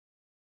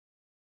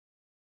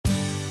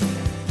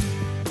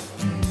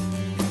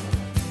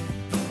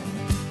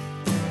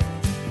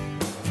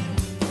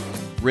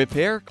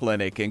Repair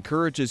Clinic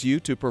encourages you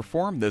to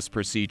perform this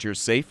procedure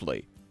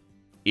safely.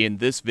 In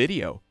this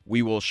video,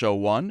 we will show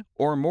one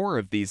or more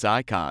of these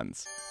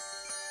icons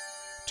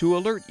to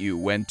alert you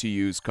when to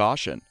use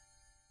caution.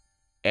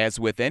 As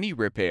with any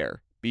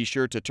repair, be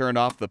sure to turn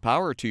off the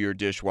power to your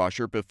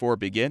dishwasher before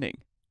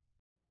beginning.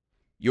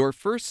 Your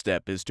first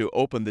step is to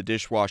open the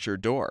dishwasher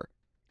door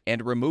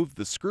and remove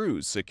the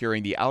screws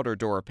securing the outer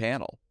door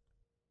panel.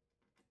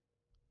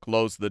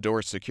 Close the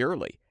door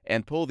securely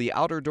and pull the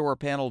outer door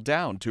panel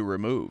down to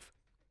remove.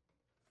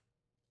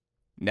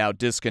 Now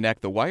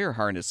disconnect the wire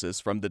harnesses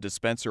from the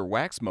dispenser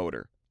wax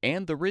motor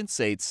and the rinse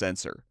aid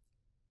sensor.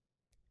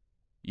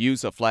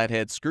 Use a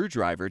flathead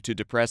screwdriver to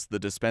depress the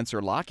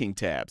dispenser locking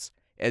tabs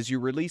as you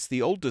release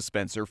the old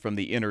dispenser from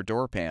the inner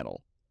door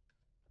panel.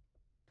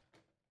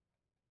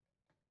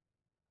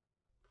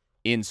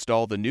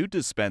 Install the new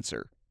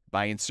dispenser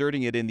by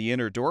inserting it in the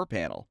inner door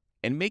panel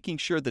and making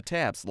sure the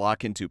tabs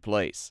lock into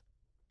place.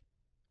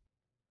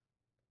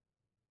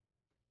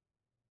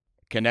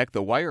 Connect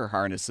the wire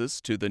harnesses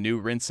to the new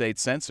rinse aid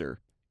sensor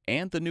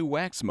and the new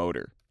wax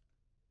motor.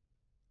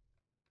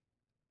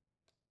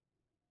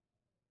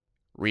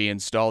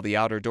 Reinstall the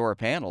outer door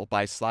panel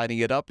by sliding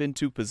it up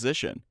into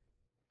position.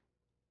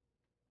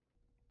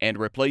 And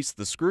replace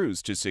the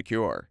screws to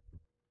secure.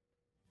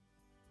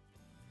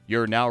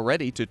 You're now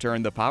ready to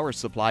turn the power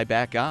supply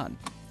back on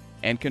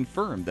and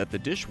confirm that the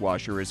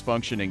dishwasher is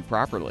functioning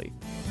properly.